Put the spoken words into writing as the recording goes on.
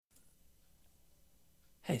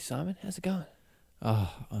Hey, Simon, how's it going? Oh,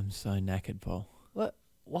 I'm so knackered, Paul. What?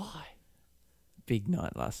 Why? Big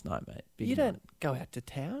night last night, mate. Big You night. don't go out to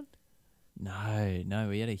town? No,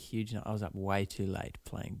 we had a huge night. I was up way too late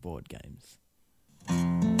playing board games.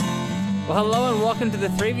 Well, hello and welcome to the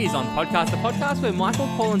Three Views on podcast, the podcast where Michael,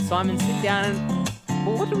 Paul and Simon sit down and...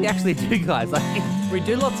 Well, what do we actually do, guys? We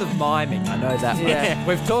do lots of miming, I know that Yeah. much.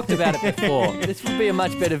 We've talked about it before. This would be a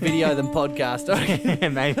much better video than podcast.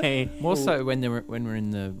 Maybe. More so when we're in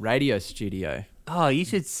the radio studio. Oh, you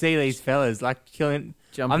should see these fellas, like, killing...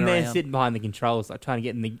 Jumping I'm there around. sitting behind the controls, like, trying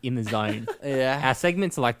to get in the zone. Yeah. Our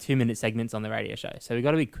segments are like 2-minute segments on the radio show, so we've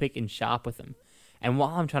got to be quick and sharp with them. And while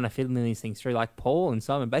I'm trying to fiddle in these things through, like Paul and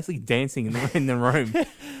Simon basically dancing in the room.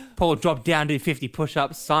 Paul dropped down, do 50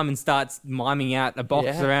 push-ups. Simon starts miming out a box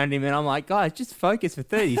Yeah. around him, and I'm like, guys, just focus for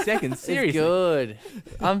 30 seconds. Seriously. It's good.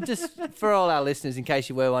 I'm just, for all our listeners, in case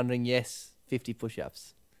you were wondering, yes, 50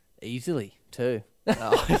 push-ups. Easily, too.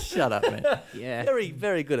 Oh, shut up, man. Yeah. Very,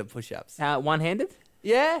 very good at push-ups. One-handed?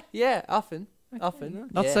 Yeah, often. Not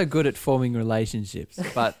Yeah. so good at forming relationships,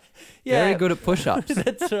 but Yeah. very good at push-ups.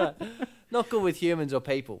 That's right. Not good with humans or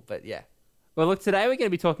people, but yeah. Well, look, today we're going to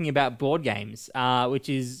be talking about board games, which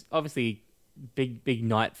is obviously big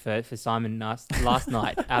night for Simon last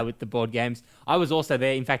night with the board games. I was also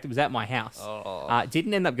there. In fact, it was at my house. Oh.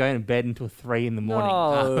 Didn't end up going to bed until 3 in the morning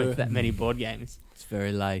No. with that many board games. It's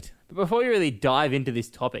very late. But before we really dive into this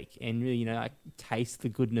topic and really, like, taste the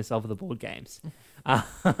goodness of the board games,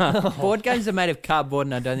 Board games are made of cardboard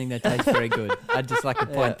and I don't think they taste very good. I'd just like to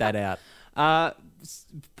point that out.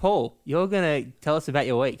 Paul, you're going to tell us about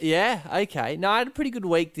your week. Yeah, okay. No, I had a pretty good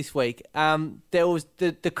week this week. There was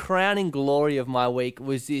the crowning glory of my week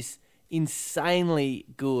was this insanely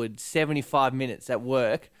good 75 minutes at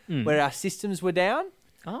work where our systems were down.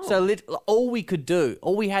 Oh. So all we could do,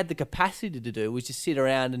 all we had the capacity to do was just sit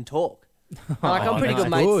around and talk. Like I'm pretty nice.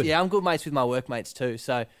 good mates. Good. Yeah, I'm good mates with my workmates too.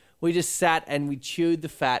 So we just sat and we chewed the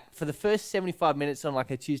fat for the first 75 minutes on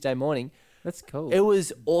like a Tuesday morning. That's cool. It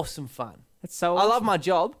was awesome fun. That's so I awesome. love my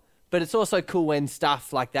job, but it's also cool when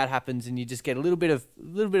stuff like that happens and you just get a little bit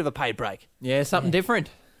of a paid break. Yeah, something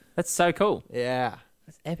different. That's so cool. Yeah.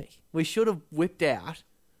 That's epic. We should have whipped out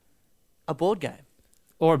a board game.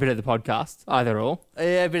 Or a bit of the podcast, either or.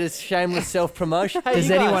 Yeah, a bit of shameless self-promotion. Hey, Does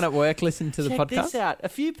you guys, anyone at work listen to the check podcast? this out. A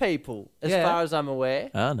few people, as Yeah. far as I'm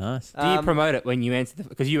aware. Oh, nice. Do you promote it when you answer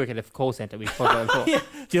because you work at a call centre? We've talked about it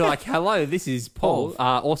before. Do you like, hello, this is Paul,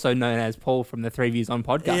 also known as Paul from the Three Views on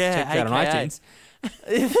podcast. Yeah, Check it out on AKA.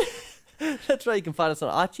 iTunes. That's right. You can find us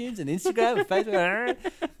on iTunes and Instagram and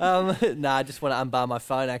Facebook. Nah, I just want to unbar my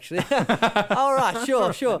phone, actually. All right,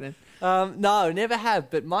 sure. No, never have,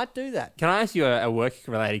 but might do that. Can I ask you a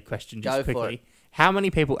work-related question just Go for quickly? it. How many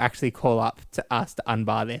people actually call up to ask to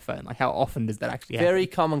unbar their phone? Like, how often does that actually happen? Very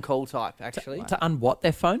common call type, actually. To unwhat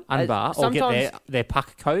their phone? Unbar or get sometimes- their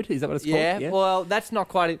puck code? Is that what it's Yeah, called? well, that's not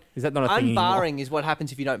quite it. Is that not a thing anymore? Unbarring is what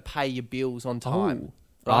happens if you don't pay your bills on time.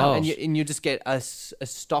 Right? Oh. And you just get a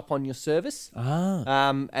stop on your service.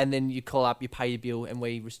 Ah, And then you call up, you pay your bill, and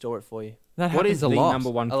we restore it for you. that What happens is a the lot. number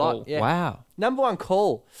one A lot, call? yeah. Wow. Number one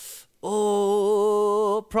call.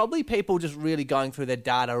 Oh, probably people just really going through their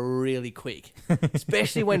data really quick.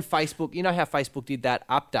 Especially when Facebook, you know how Facebook did that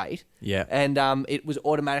update? Yeah. And it was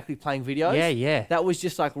automatically playing videos? Yeah. That was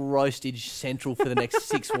just like roastage central for the next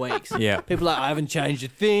 6 weeks. Yeah. People are like, I haven't changed a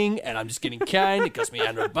thing and I'm just getting caned. It cost me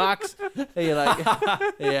 $100. And you're like,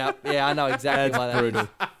 yeah, I know exactly why that brutal.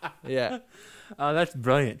 Yeah. Oh, that's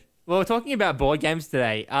brilliant. Well, we're talking about board games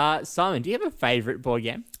today. Simon, do you have a favourite board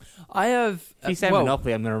game? I have... If you say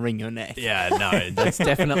Monopoly, I'm going to wring your neck. Yeah, no, that's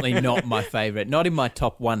definitely not my favourite. Not in my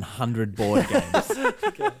top 100 board games.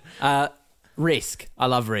 Risk. I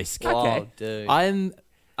love Risk. Oh, dude.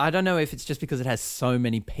 I don't know if it's just because it has so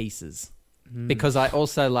many pieces. Because I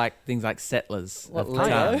also like things like Settlers. What, of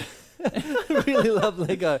Lego? Catan. I really love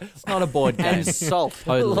Lego. It's not a board game. And salt.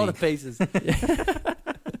 Totally. A lot of pieces.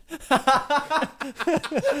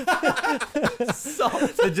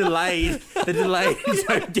 The delayed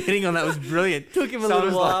joke getting on that was brilliant. Took him a Someone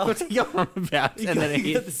little was like, while. what's he going on about? And then it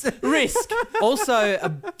hits. Risk.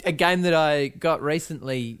 Also, a game that I got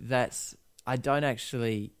recently that I don't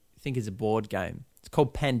actually think is a board game. It's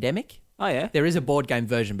called Pandemic. Oh, yeah? There is a board game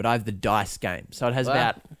version, but I have the dice game. So it has Wow.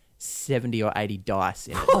 about 70 or 80 dice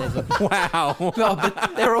in it. Wow. Oh,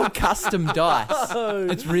 but they're all custom dice.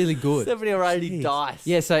 It's really good. 70 or 80 dice.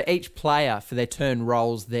 Yeah, so each player for their turn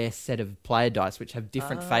rolls their set of player dice, which have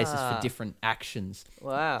different faces for different actions.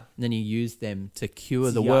 Wow. And then you use them to cure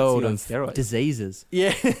It's the Yahtzee world on of steroids. diseases.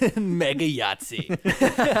 Yeah. Mega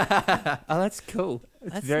Yahtzee. Oh, that's cool.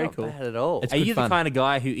 It's That's very not cool. bad at all. It's Are good you fun. the kind of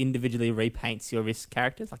guy who individually repaints your Risk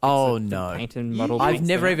characters? Like Oh, it's no. paint and model. I've paints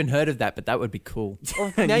never them even heard of that, but that would be cool.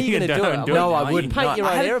 Well, now You you're going to do don't it. do it No, now. I You wouldn't. paint No, your I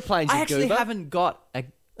own haven't- aeroplanes, I you actually goober. haven't got a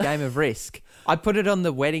game of Risk. I put it on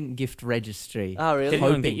the wedding gift registry. Oh, really? Did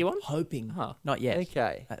anyone get you one? Hoping. Oh. Not yet.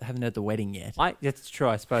 Okay. I haven't had the wedding yet. That's true,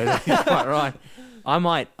 I suppose. You're quite right. I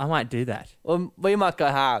might do that. Well, we might go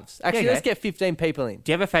halves. Actually, Yeah, let's okay. get 15 people in.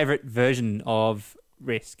 Do you have a favourite version of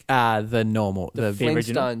Risk? The normal, the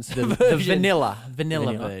original. Flintstones. the version. vanilla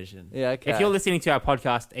Vanilla. version. Yeah, okay. If you're listening to our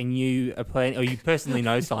podcast and you are playing, or you personally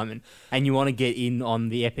know Simon, and you want to get in on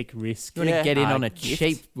the epic Risk, You want to Yeah. get in on a gift?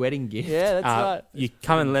 cheap wedding gift? Yeah, that's right. you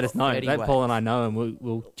come and let us know. Eddie Let Paul Wax. and I know, and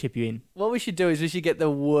we'll chip you in. What we should do is we should get the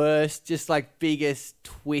worst, just like biggest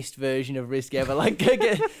twist version of Risk ever. Like,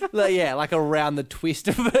 get, like around the twist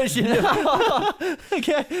version.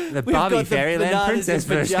 Okay. The We've Barbie got the Fairyland bananas princess in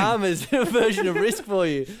version. pajamas version of Risk for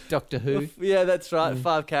you. Doctor Who. Yeah, that's right.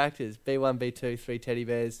 5 characters. B1, B2, 3 teddy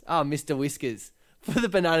bears. Oh, Mr. Whiskers. For the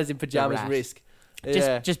bananas in pajamas rat. Risk.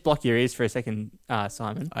 Yeah. Just block your ears for a second,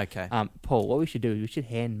 Simon. Okay. Paul, what we should do is we should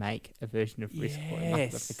hand make a version of Risk for him,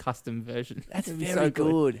 like Yes. a custom version. That's That'd be very so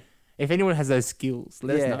good. If anyone has those skills,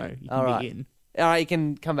 let Yeah. us know. You can All be right. in. All right, you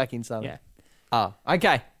can come back in, Simon. Yeah. Oh,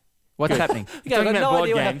 okay. What's happening? Okay, I've Talking got about no board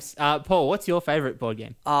idea what games, Paul, what's your favourite board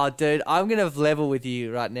game? Oh, dude, I'm going to level with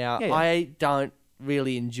you right now. Yeah, yeah. I don't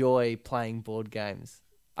really enjoy playing board games.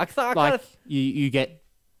 I kind Like of... you get,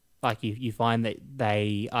 like you find that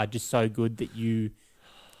they are just so good that you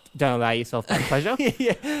don't allow yourself that pleasure.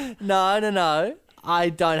 Yeah. No. I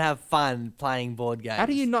don't have fun playing board games. How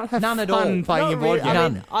do you not have None fun at all. playing Not a board really.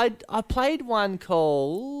 game? I mean, I played one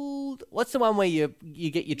called... What's the one where you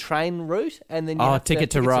get your train route and then you Oh, have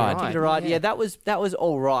Ticket to Ticket Ride. Ticket to Ride. Yeah. Yeah, that was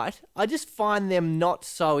all right. I just find them not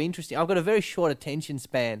so interesting. I've got a very short attention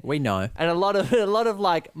span. We know. And a lot of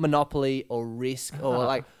like Monopoly or Risk or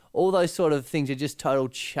like all those sort of things are just total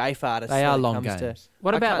chafe artists. They are when it long comes to- games.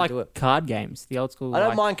 What I about can't like do it. card games, the old school? I don't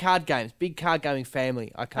like- mind card games. Big card gaming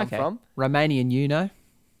family I come Okay. from. Romanian Uno.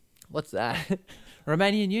 What's that?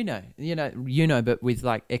 Romanian Uno, but with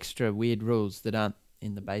like extra weird rules that aren't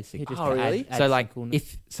in the basic. Yeah, just Oh, to really? add So some like, coolness.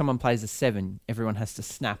 if someone plays a 7, everyone has to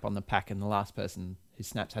snap on the pack, and the last person who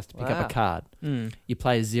snaps has to pick Wow. up a card. Mm. You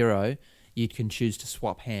play a 0, you can choose to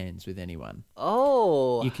swap hands with anyone.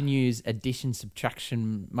 Oh. You can use addition,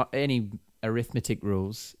 subtraction, any arithmetic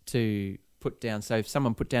rules to put down. So if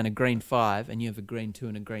someone put down a green 5 and you have a green 2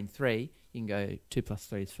 and a green 3, you can go 2 plus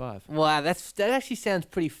 3 is 5. Wow, that actually sounds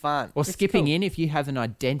pretty fun. Or That's skipping cool. in, if you have an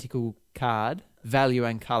identical card, value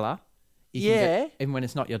and colour. You can Yeah. even when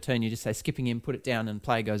it's not your turn, you just say skipping in, put it down, and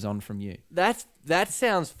play goes on from you. That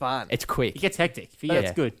sounds fun. It's quick. It gets hectic. Yeah.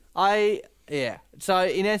 It's good. Yeah. So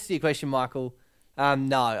in answer to your question, Michael,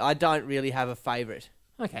 no, I don't really have a favourite.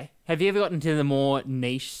 Okay. Have you ever gotten into the more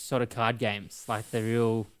niche sort of card games, like the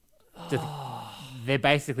real? They're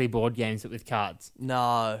basically board games but with cards.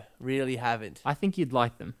 No, really haven't. I think you'd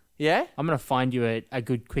like them. Yeah. I'm gonna find you a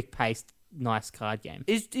good, quick-paced, nice card game.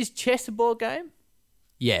 Is chess a board game?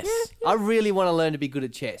 Yes. I really want to learn to be good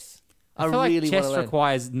at chess. I feel really like chess want to learn.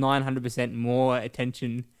 requires 900% more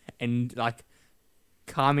attention and like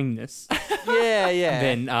calmingness Yeah.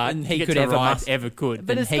 than he Ticket could to ever Ride must- ever could. But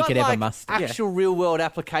than it's he got could ever like muster. actual real world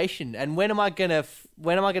application. And when am I gonna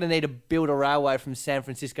need to build a railway from San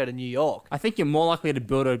Francisco to New York? I think you're more likely to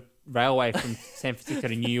build a railway from San Francisco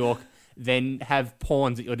to New York than have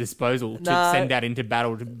pawns at your disposal to No. send out into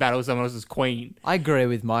battle to battle someone else's queen. I agree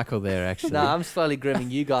with Michael there, actually. No, I'm slowly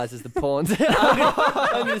grooming you guys as the pawns.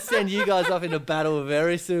 I'm going to send you guys off into battle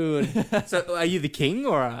very soon. So, are you the king,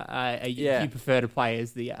 or Yeah. you prefer to play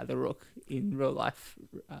as the rook in real life?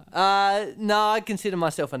 No, I consider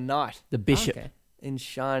myself a knight The bishop. Okay. in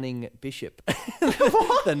Shining Bishop.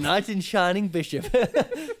 The knight in Shining Bishop.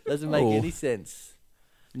 Doesn't make Oh. any sense.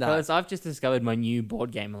 No. Fellas, I've just discovered my new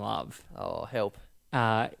board game love. Oh, help.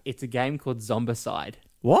 It's a game called Zombicide.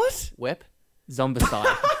 What? Wep.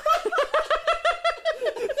 Zombicide.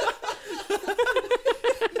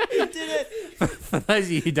 For those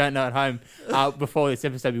of you who don't know at home, before this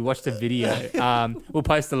episode, we watched a video. We'll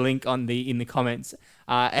post a link in the comments,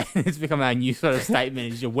 and it's become our new sort of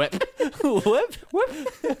statement: is your wep. Wep?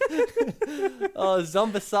 Oh,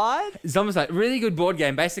 Zombicide? Zombicide, really good board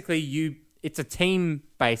game. Basically, it's a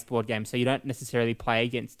team-based board game, so you don't necessarily play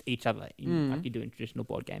against each other like you do in traditional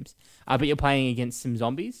board games. But you're playing against some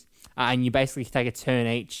zombies, and you basically take a turn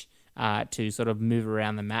each to sort of move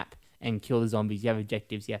around the map and kill the zombies. You have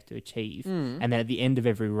objectives you have to achieve, and then at the end of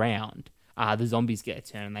every round, the zombies get a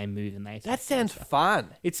turn and they move and they. That sounds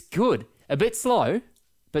fun. It's good. A bit slow,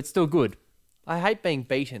 but still good. I hate being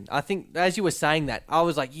beaten. I think as you were saying that, I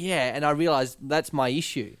was like, yeah, and I realised that's my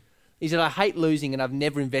issue. Is that I hate losing and I've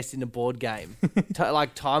never invested in a board game,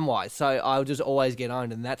 like time-wise. So I'll just always get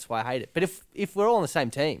owned, and that's why I hate it. But if we're all on the same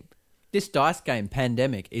team, This dice game,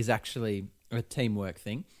 Pandemic, is actually a teamwork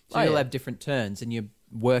thing. So Oh, you'll yeah. have different turns and you're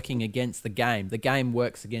working against the game. The game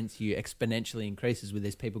works against you, exponentially increases with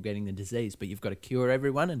these people getting the disease, but you've got to cure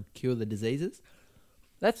everyone and cure the diseases.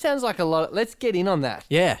 that sounds like a lot. Let's get in on that.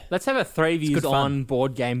 Yeah. Let's have a 3 views good fun. on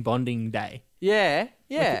board game bonding day. Yeah,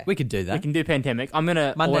 yeah. We could do that. We can do Pandemic. I'm going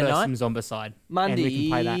to Monday order night? some Zombicide. And Monday we can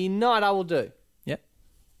play that. night I will do.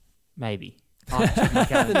 Maybe.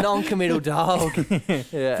 The non-committal dog.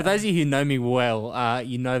 Yeah. For those of you who know me well,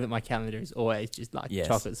 you know that my calendar is always just like Yes.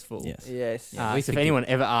 chockers full. Yes. Yes. Yeah, we So if could anyone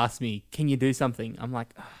ever asks me, can you do something? I'm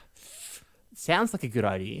like, sounds like a good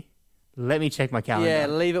idea. Let me check my calendar. Yeah,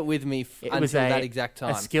 leave it with me It was until a- that exact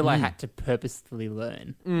time. A skill I had to purposefully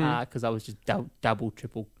learn because I was just double,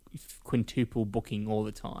 triple, quintuple booking all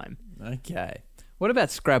the time. Okay. What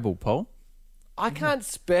about Scrabble, Paul? I can't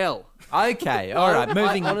spell. Okay. All right.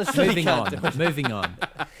 Moving on. honestly Moving can't on. Moving on.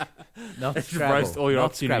 Not Scrabble. Roast all your Not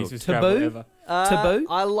opportunities Scrabble. with Scrabble Taboo? ever. Taboo?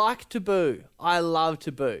 I like taboo. I love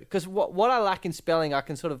taboo because what I lack in spelling, I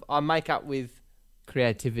can I make up with.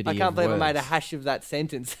 Creativity. I can't of believe I made a words. hash of that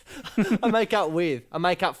sentence. I make up with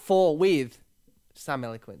some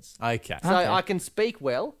eloquence. Okay. So Okay. I can speak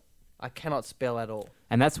well. I cannot spell at all.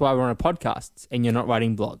 And that's why we're on a podcast and you're not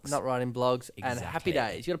writing blogs. Not writing blogs and happy Exactly.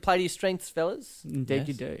 days. You got to play to your strengths, fellas. Indeed, Yes,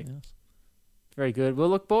 you do. yes. Very good. Well,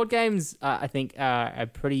 look, board games, I think, are a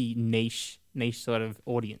pretty niche sort of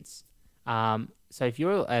audience. So if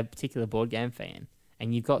you're a particular board game fan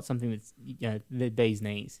and you've got something that's the bee's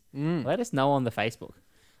knees, let us know on the Facebook.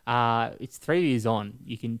 It's 3 views on.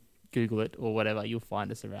 You can Google it or whatever. You'll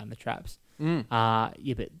find us around the traps.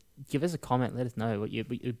 But give us a comment. Let us know what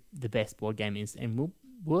the best board game is, and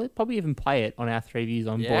we'll probably even play it on our 3 views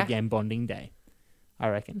on Yeah. Board Game Bonding Day. I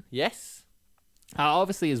reckon. Yes.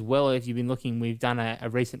 Obviously, as well, if you've been looking, we've done a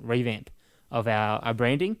recent revamp of our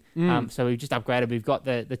branding. So we've just upgraded. We've got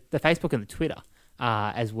the Facebook and the Twitter,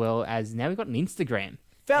 as well as now we've got an Instagram.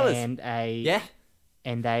 Fellas. And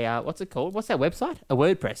Yeah. what's it called? What's our website? A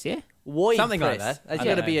WordPress, yeah? Void Something press. like that. That's I got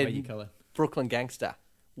to don't be know a what you call it. Brooklyn gangster.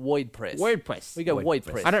 Void press. WordPress. We go Void void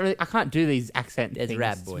press. press. I can't do these accent There's things.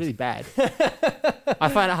 rad It's boys. really bad. I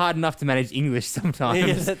find it hard enough to manage English sometimes.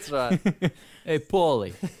 Yeah, that's right. Hey,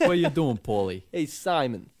 Paulie. What are you doing, Paulie? He's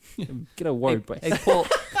Simon. Get a WordPress. Hey, Paul.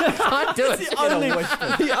 I can't do it.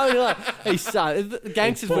 The only line. He's Simon.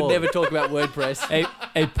 Gangsters would Paul. never talk about WordPress. Hey,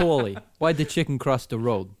 Paulie. Why'd the chicken cross the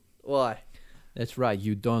road? Why? That's right.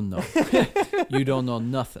 You don't know. You don't know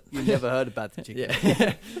nothing. You never heard about the chicken.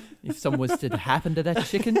 Yeah. If something was to happen to that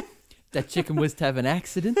chicken was to have an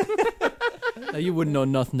accident, now, you wouldn't know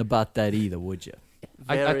nothing about that either, would you?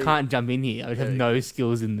 I Very- can't jump in here. I would have very- no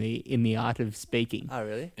skills in the art of speaking. Oh,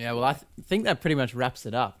 really? Yeah, well, I think that pretty much wraps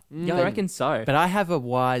it up. Yeah, I reckon so. But I have a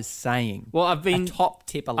wise saying. Well, I've been a top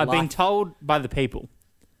tip of I've been life. told by the people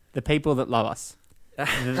that love us,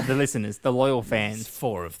 the listeners, the loyal There's fans,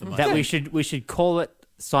 4 of them. that we should call it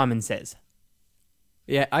Simon Says.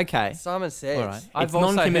 Yeah, okay. Simon says. All right. It's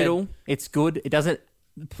non-committal. It's good. It doesn't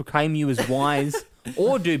proclaim you as wise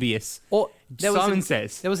or dubious. Or there was, Simon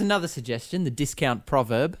Says. there was another suggestion, the discount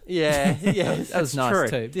proverb. Yeah, yes. That was nice true.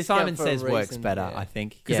 too. Discount Simon for a Says works reason, better, yeah. I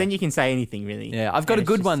think. Because then you can say anything, really. Yeah, I've got And a it's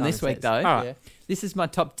good just one Simon this week, Says. though. All right. Yeah. This is my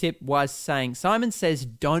top tip, wise saying. Simon says,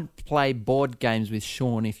 don't play board games with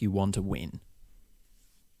Sean if you want to win.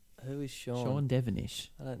 Who is Sean? Sean Devonish.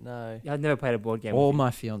 I don't know. I've never played a board game. Or with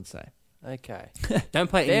my fiance. Okay. you. Don't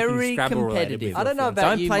play anything Very Scrabble related. competitive. With I don't know your about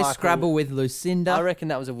Don't you, play Michael. Scrabble with Lucinda. I reckon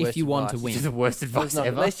that was a worst if you want to advice. Which is win. the worst That was advice not-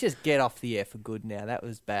 ever. Let's just get off the air for good now. That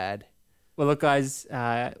was bad. Well, look, guys,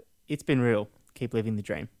 it's been real. Keep living the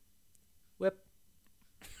dream. Whip.